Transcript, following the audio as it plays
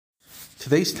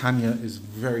Today's Tanya is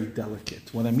very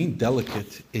delicate. When I mean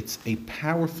delicate, it's a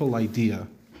powerful idea,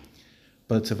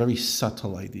 but it's a very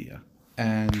subtle idea,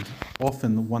 and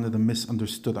often one of the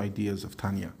misunderstood ideas of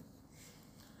Tanya.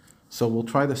 So we'll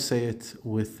try to say it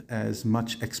with as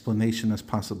much explanation as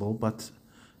possible, but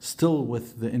still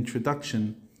with the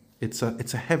introduction, it's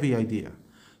a heavy idea.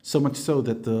 So much so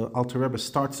that the Alter Rebbe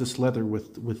starts this letter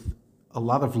with a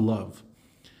lot of love,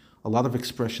 a lot of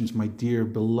expressions, my dear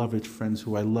beloved friends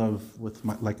who I love with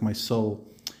like my soul,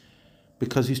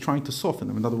 because he's trying to soften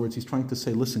them. In other words, he's trying to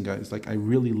say, listen guys, like I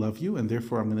really love you, and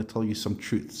therefore I'm going to tell you some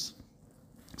truths.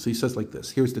 So he says like this,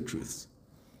 here's the truths.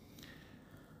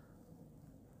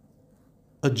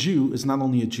 A Jew is not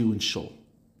only a Jew in Shul.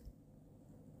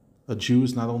 A Jew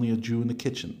is not only a Jew in the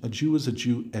kitchen. A Jew is a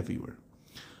Jew everywhere.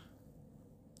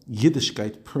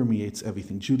 Yiddishkeit permeates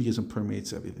everything. Judaism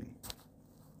permeates everything.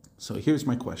 So here's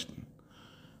my question.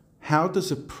 How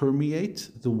does it permeate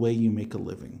the way you make a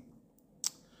living?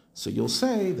 So you'll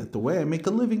say that the way I make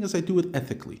a living is I do it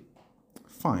ethically.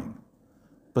 Fine.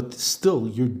 But still,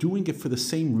 you're doing it for the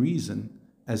same reason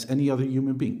as any other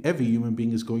human being. Every human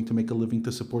being is going to make a living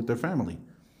to support their family.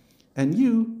 And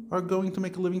you are going to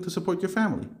make a living to support your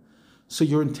family. So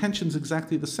your intention's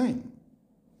exactly the same.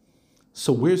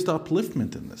 So where's the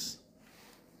upliftment in this?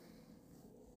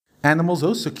 Animals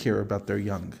also care about their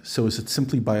young. So is it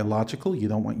simply biological? You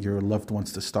don't want your loved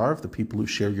ones to starve, the people who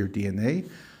share your DNA,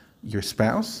 your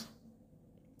spouse?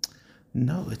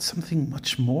 No, it's something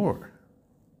much more.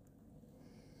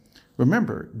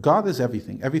 Remember, God is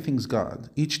everything. Everything's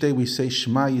God. Each day we say,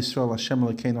 Shema Yisrael Hashem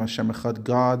Elokeinu Hashem Echad.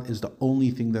 God is the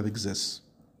only thing that exists.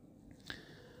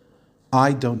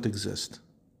 I don't exist.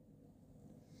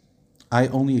 I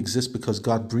only exist because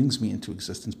God brings me into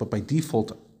existence. But by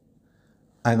default,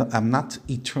 I'm not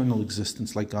eternal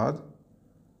existence like God.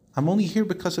 I'm only here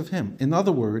because of Him. In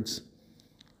other words,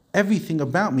 everything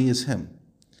about me is Him.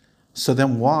 So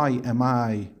then why am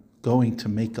I going to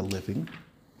make a living?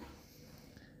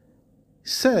 He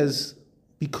says,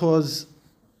 because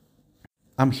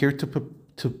I'm here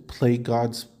to play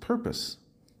God's purpose,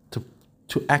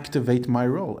 to activate my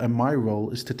role. And my role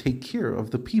is to take care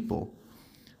of the people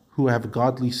who have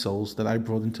godly souls that I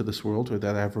brought into this world or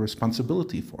that I have a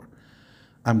responsibility for.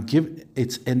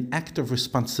 It's an act of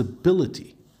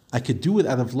responsibility. I could do it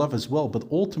out of love as well, but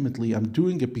ultimately I'm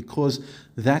doing it because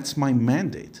that's my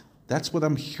mandate. That's what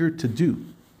I'm here to do.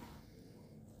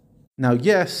 Now,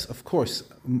 yes, of course,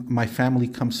 my family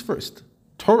comes first.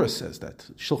 Torah says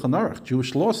that. Shulchan Aruch,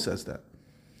 Jewish law says that.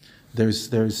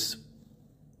 There's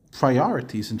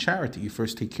priorities in charity. You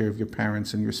first take care of your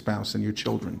parents and your spouse and your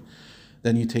children.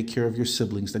 Then you take care of your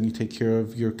siblings. Then you take care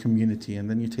of your community. And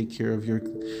then you take care of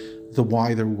the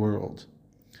wider world.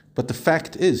 But the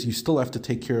fact is, you still have to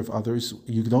take care of others.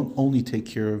 You don't only take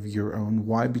care of your own.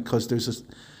 Why? Because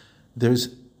there's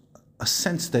a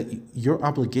sense that your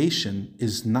obligation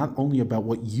is not only about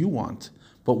what you want,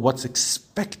 but what's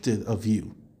expected of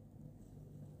you.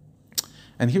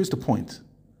 And here's the point.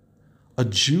 A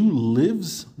Jew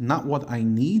lives not what I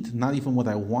need, not even what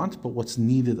I want, but what's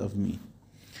needed of me.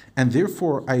 And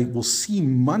therefore, I will see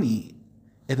money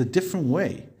in a different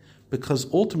way, because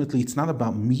ultimately it's not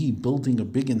about me building a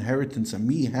big inheritance and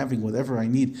me having whatever I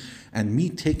need and me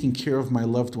taking care of my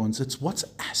loved ones. It's what's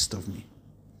asked of me.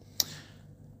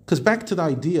 Because back to the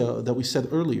idea that we said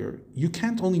earlier, you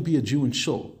can't only be a Jew in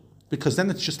Shul, because then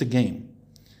it's just a game.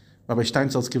 Rabbi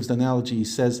Steinsaltz gives the analogy. He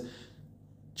says,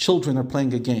 children are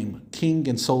playing a game, king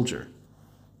and soldier.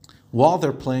 While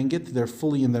they're playing it, they're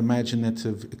fully in their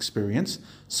imaginative experience.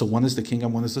 So one is the king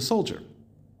and one is the soldier.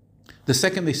 The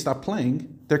second they stop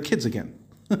playing, they're kids again.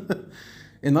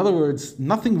 In other words,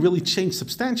 nothing really changed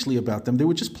substantially about them. They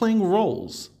were just playing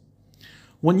roles.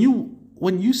 When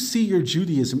you see your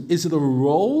Judaism, is it a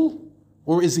role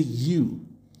or is it you?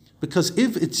 Because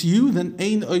if it's you, then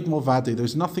ein oid movade,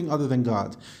 there's nothing other than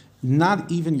God,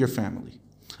 not even your family.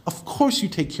 Of course you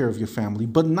take care of your family,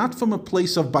 but not from a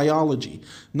place of biology,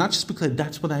 not just because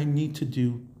that's what I need to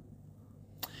do.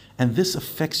 And this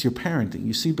affects your parenting,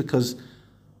 you see, because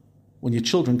when your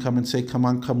children come and say, come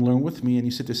on, come learn with me, and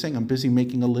you sit there saying, I'm busy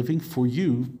making a living for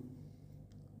you.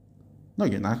 No,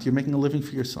 you're not. You're making a living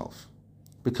for yourself.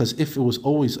 Because if it was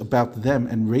always about them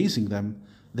and raising them,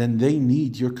 then they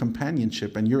need your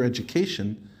companionship and your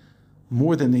education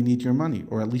more than they need your money,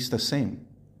 or at least the same.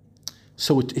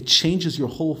 So it changes your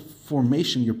whole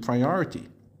formation, your priority.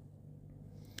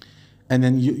 And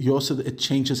then it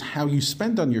changes how you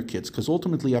spend on your kids, because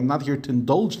ultimately I'm not here to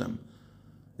indulge them.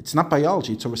 It's not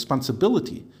biology, it's a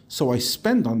responsibility. So I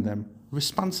spend on them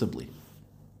responsibly.